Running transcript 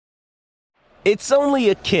It's only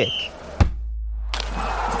a kick,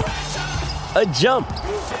 a jump,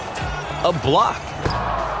 a block.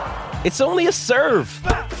 It's only a serve.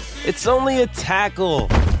 It's only a tackle,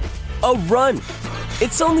 a run.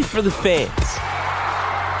 It's only for the fans.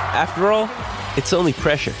 After all, it's only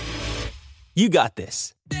pressure. You got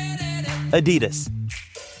this. Adidas.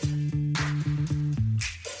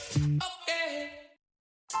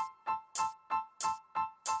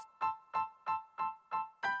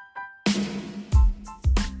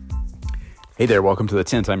 Hey there, welcome to The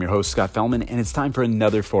Tint. I'm your host, Scott Fellman, and it's time for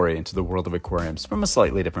another foray into the world of aquariums from a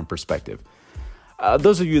slightly different perspective.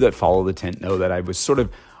 Those of you that follow The Tint know that I was sort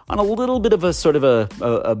of on a little bit of a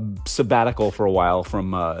sabbatical for a while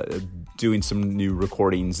from doing some new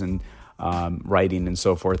recordings and writing and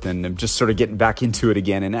so forth, and I'm just sort of getting back into it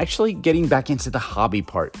again and actually getting back into the hobby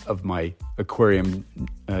part of my aquarium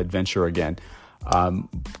adventure again.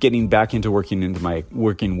 Getting back into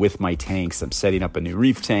working with my tanks. I'm setting up a new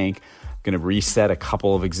reef tank. Going to reset a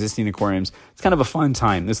couple of existing aquariums. It's kind of a fun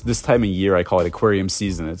time. This time of year, I call it aquarium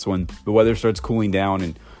season. It's when the weather starts cooling down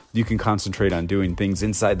and you can concentrate on doing things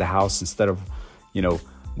inside the house instead of,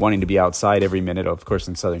 wanting to be outside every minute. Of course,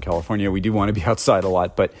 in Southern California, we do want to be outside a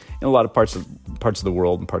lot, but in a lot of parts of the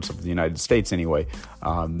world and parts of the United States anyway,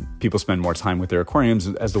 people spend more time with their aquariums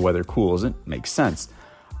as the weather cools. It makes sense.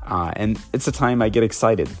 And it's a time I get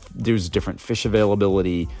excited. There's different fish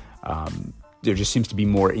availability. There just seems to be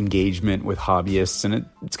more engagement with hobbyists, and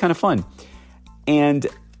it's kind of fun. And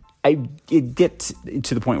I get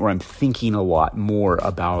to the point where I'm thinking a lot more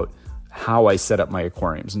about how I set up my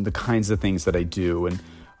aquariums and the kinds of things that I do and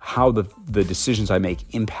how the decisions I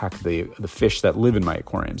make impact the fish that live in my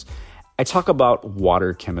aquariums. I talk about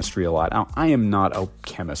water chemistry a lot. Now, I am not a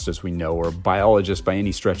chemist, as we know, or a biologist by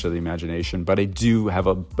any stretch of the imagination, but I do have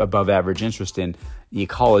a above average interest in the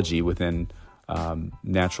ecology within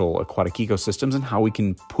natural aquatic ecosystems and how we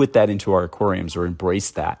can put that into our aquariums or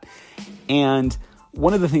embrace that. And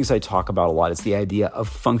one of the things I talk about a lot is the idea of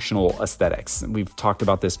functional aesthetics. And we've talked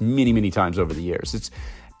about this many, many times over the years.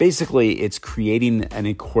 It's creating an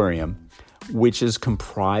aquarium which is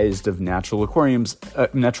comprised of natural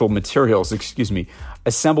materials,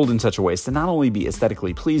 assembled in such a way as to not only be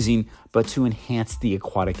aesthetically pleasing, but to enhance the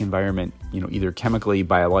aquatic environment, either chemically,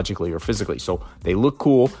 biologically, or physically. So they look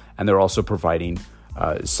cool, and they're also providing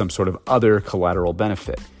some sort of other collateral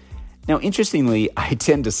benefit. Now, interestingly, I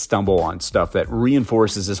tend to stumble on stuff that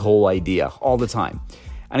reinforces this whole idea all the time.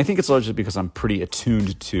 And I think it's largely because I'm pretty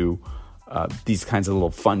attuned to these kinds of little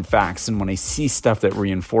fun facts. And when I see stuff that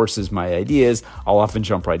reinforces my ideas, I'll often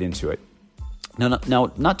jump right into it. Now,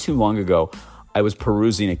 not too long ago, I was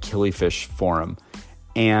perusing a killifish forum,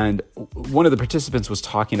 and one of the participants was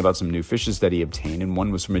talking about some new fishes that he obtained, and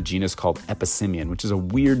one was from a genus called Epicimian, which is a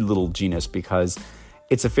weird little genus because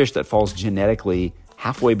it's a fish that falls genetically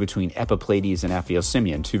halfway between Epiplades and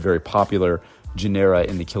Aphyosemion, two very popular genera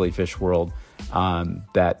in the killifish world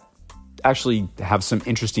that actually have some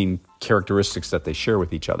interesting characteristics that they share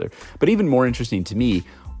with each other. But even more interesting to me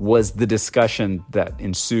was the discussion that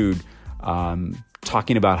ensued,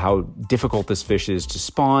 talking about how difficult this fish is to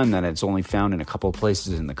spawn, that it's only found in a couple of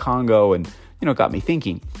places in the Congo, and it got me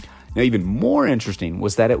thinking. Now, even more interesting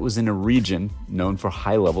was that it was in a region known for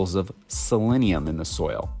high levels of selenium in the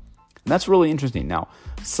soil. And that's really interesting. Now,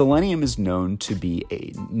 selenium is known to be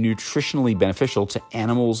nutritionally beneficial to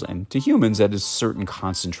animals and to humans at a certain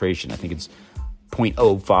concentration. I think it's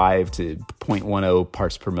 0.05 to 0.10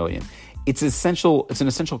 parts per million. It's an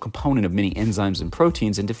essential component of many enzymes and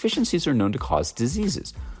proteins, and deficiencies are known to cause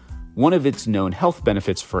diseases. One of its known health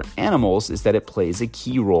benefits for animals is that it plays a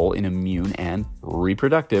key role in immune and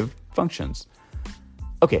reproductive functions.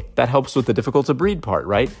 Okay, that helps with the difficult to breed part,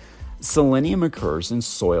 right? Selenium occurs in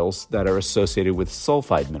soils that are associated with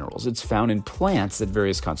sulfide minerals. It's found in plants at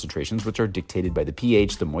various concentrations, which are dictated by the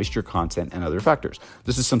pH, the moisture content, and other factors.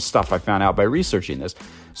 This is some stuff I found out by researching this.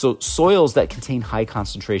 So soils that contain high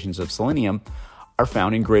concentrations of selenium are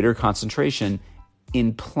found in greater concentration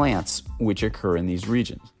in plants which occur in these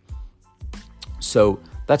regions. So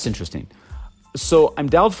that's interesting. So I'm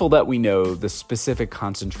doubtful that we know the specific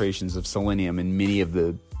concentrations of selenium in many of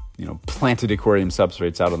the planted aquarium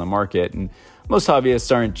substrates out on the market. And most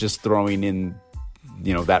hobbyists aren't just throwing in,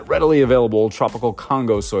 that readily available tropical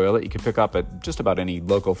Congo soil that you can pick up at just about any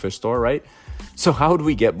local fish store, right? So how would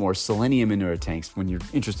we get more selenium into our tanks when you're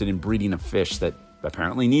interested in breeding a fish that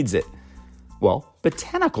apparently needs it? Well,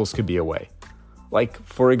 botanicals could be a way. Like,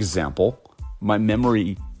 for example, my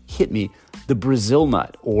memory hit me, the Brazil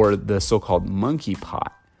nut or the so-called monkey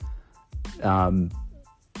pot.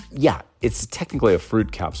 It's technically a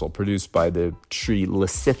fruit capsule produced by the tree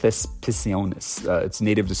Lecythis piscialis. It's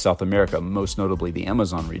native to South America, most notably the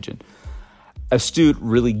Amazon region. Astute,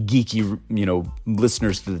 really geeky,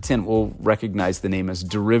 listeners to the tint will recognize the name as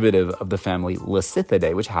derivative of the family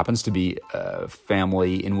Lecythidae, which happens to be a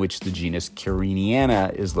family in which the genus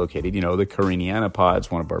Cariniana is located. The Cariniana pods,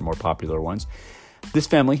 one of our more popular ones. This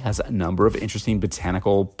family has a number of interesting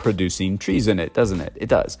botanical producing trees in it, doesn't it? It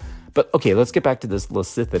does. But okay, let's get back to this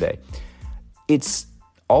Lecythidae. It's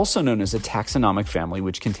also known as a taxonomic family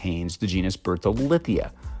which contains the genus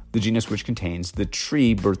Bertholithia, the genus which contains the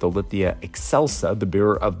tree Bertholithia excelsa, the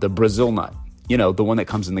bearer of the Brazil nut. The one that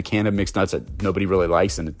comes in the can of mixed nuts that nobody really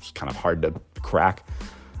likes and it's kind of hard to crack.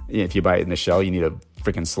 If you buy it in the shell, you need a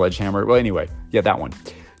freaking sledgehammer. Well, anyway, yeah, that one.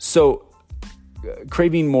 So,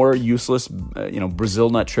 craving more useless, Brazil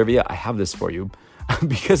nut trivia, I have this for you.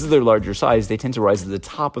 Because of their larger size, they tend to rise to the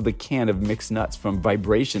top of the can of mixed nuts from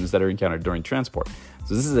vibrations that are encountered during transport.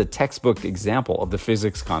 So this is a textbook example of the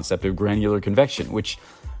physics concept of granular convection, which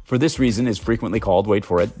for this reason is frequently called, wait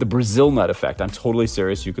for it, the Brazil nut effect. I'm totally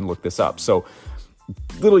serious. You can look this up. So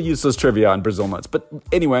little useless trivia on Brazil nuts. But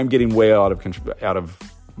anyway, I'm getting way out of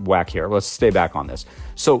whack here. Let's stay back on this.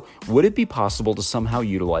 So would it be possible to somehow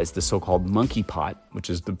utilize the so-called monkey pot, which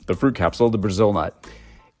is the fruit capsule, the Brazil nut,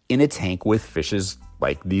 in a tank with fishes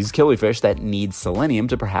like these killifish that need selenium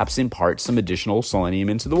to perhaps impart some additional selenium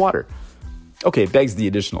into the water? Okay, it begs the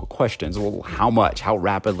additional questions. Well, how much? How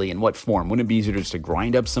rapidly? In what form? Wouldn't it be easier just to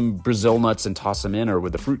grind up some Brazil nuts and toss them in? Or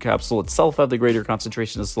would the fruit capsule itself have the greater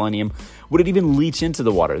concentration of selenium? Would it even leach into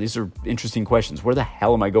the water? These are interesting questions. Where the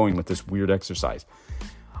hell am I going with this weird exercise?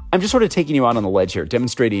 I'm just sort of taking you out on the ledge here,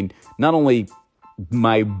 demonstrating not only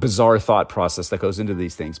my bizarre thought process that goes into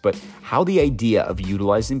these things, but how the idea of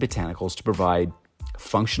utilizing botanicals to provide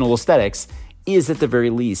functional aesthetics is, at the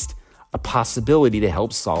very least, a possibility to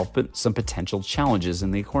help solve some potential challenges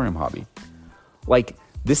in the aquarium hobby. Like,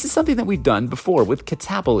 this is something that we've done before with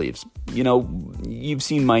catappa leaves. You've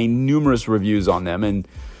seen my numerous reviews on them and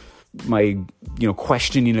my,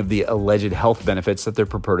 questioning of the alleged health benefits that they're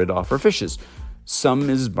purported to offer fishes. Some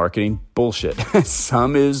is marketing bullshit.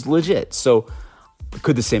 Some is legit. So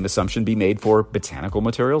could the same assumption be made for botanical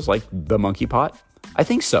materials like the monkey pot? I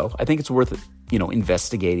think so. I think it's worth,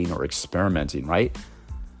 investigating or experimenting, right?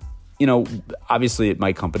 Obviously at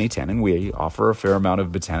my company, Tannin, we offer a fair amount of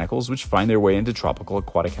botanicals which find their way into tropical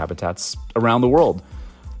aquatic habitats around the world.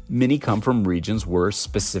 Many come from regions where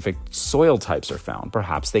specific soil types are found.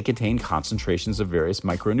 Perhaps they contain concentrations of various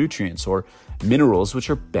micronutrients or minerals which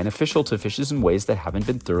are beneficial to fishes in ways that haven't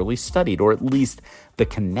been thoroughly studied, or at least the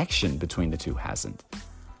connection between the two hasn't.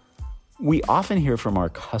 We often hear from our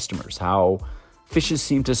customers how fishes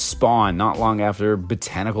seem to spawn not long after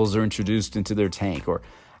botanicals are introduced into their tank, or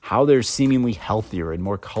how they're seemingly healthier and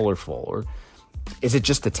more colorful. Or is it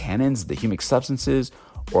just the tannins, the humic substances,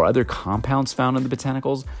 or other compounds found in the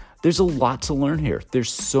botanicals? There's a lot to learn here.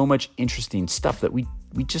 There's so much interesting stuff that we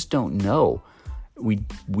just don't know. We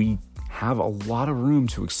have a lot of room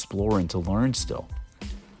to explore and to learn still.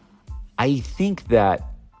 I think that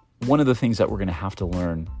one of the things that we're going to have to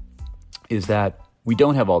learn is that we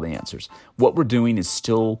don't have all the answers. What we're doing is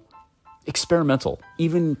still experimental.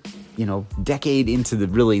 Even, decade into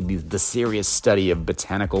the serious study of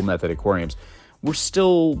botanical method aquariums, we're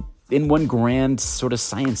still in one grand sort of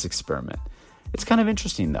science experiment. It's kind of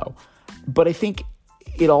interesting though. But I think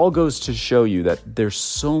it all goes to show you that there's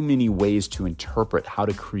so many ways to interpret how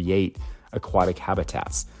to create aquatic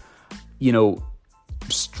habitats.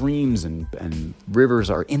 Streams and rivers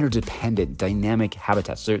are interdependent, dynamic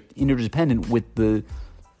habitats. They're interdependent with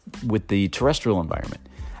the terrestrial environment.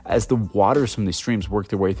 As the waters from these streams work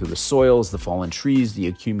their way through the soils, the fallen trees, the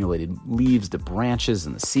accumulated leaves, the branches,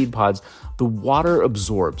 and the seed pods, the water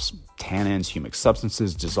absorbs tannins, humic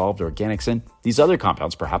substances, dissolved organics, and these other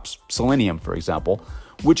compounds, perhaps selenium, for example,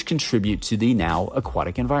 which contribute to the now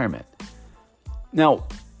aquatic environment. Now,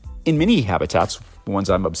 in many habitats, the ones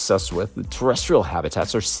I'm obsessed with, the terrestrial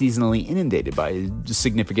habitats are seasonally inundated by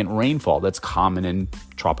significant rainfall that's common in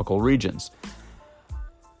tropical regions.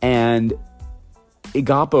 And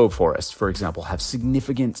Igapo forests, for example, have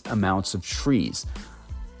significant amounts of trees.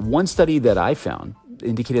 One study that I found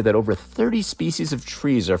indicated that over 30 species of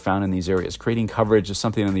trees are found in these areas, creating coverage of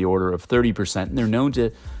something in the order of 30%. And they're known to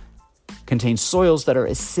contain soils that are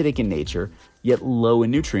acidic in nature, yet low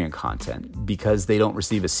in nutrient content, because they don't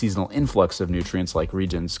receive a seasonal influx of nutrients like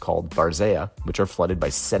regions called Barzea, which are flooded by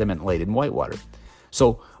sediment-laden whitewater.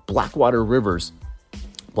 So blackwater rivers,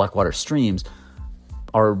 blackwater streams,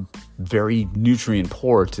 are very nutrient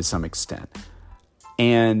poor to some extent.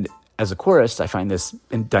 And as a aquarist, I find this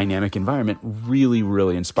dynamic environment really,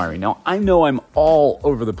 really inspiring. Now, I know I'm all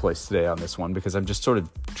over the place today on this one because I'm just sort of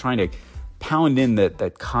trying to pound in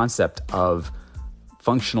that concept of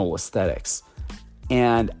functional aesthetics.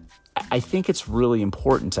 And I think it's really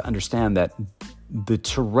important to understand that the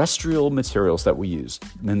terrestrial materials that we use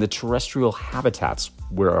and the terrestrial habitats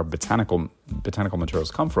where our botanical materials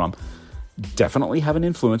come from definitely have an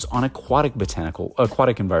influence on aquatic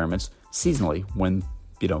environments seasonally when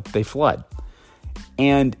they flood.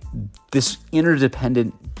 And this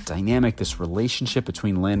interdependent dynamic, this relationship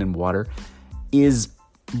between land and water is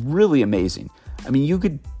really amazing. I mean, you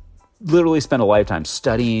could literally spend a lifetime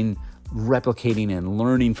studying, replicating, and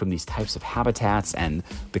learning from these types of habitats and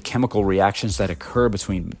the chemical reactions that occur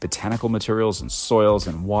between botanical materials and soils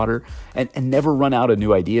and water, and never run out of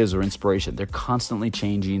new ideas or inspiration. They're constantly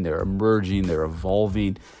changing, they're emerging, they're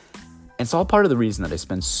evolving. And it's all part of the reason that I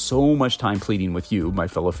spend so much time pleading with you, my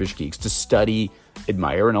fellow fish geeks, to study,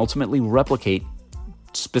 admire, and ultimately replicate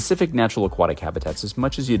specific natural aquatic habitats as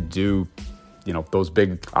much as you do, those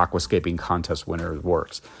big aquascaping contest winner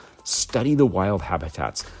works. Study the wild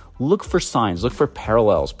habitats. Look for signs, look for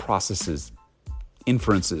parallels, processes,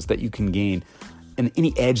 inferences that you can gain, and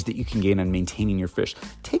any edge that you can gain on maintaining your fish.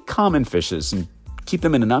 Take common fishes and keep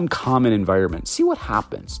them in an uncommon environment. See what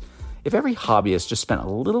happens. If every hobbyist just spent a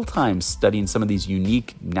little time studying some of these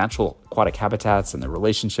unique natural aquatic habitats and the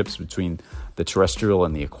relationships between the terrestrial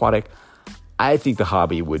and the aquatic, I think the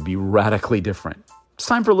hobby would be radically different. It's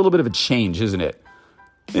time for a little bit of a change, isn't it?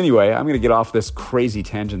 Anyway, I'm going to get off this crazy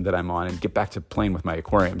tangent that I'm on and get back to playing with my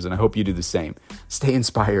aquariums, and I hope you do the same. Stay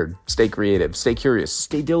inspired, stay creative, stay curious,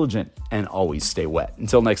 stay diligent, and always stay wet.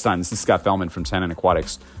 Until next time, this is Scott Fellman from Tannin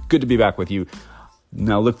Aquatics. Good to be back with you.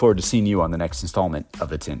 Now look forward to seeing you on the next installment of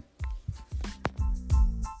The Tint.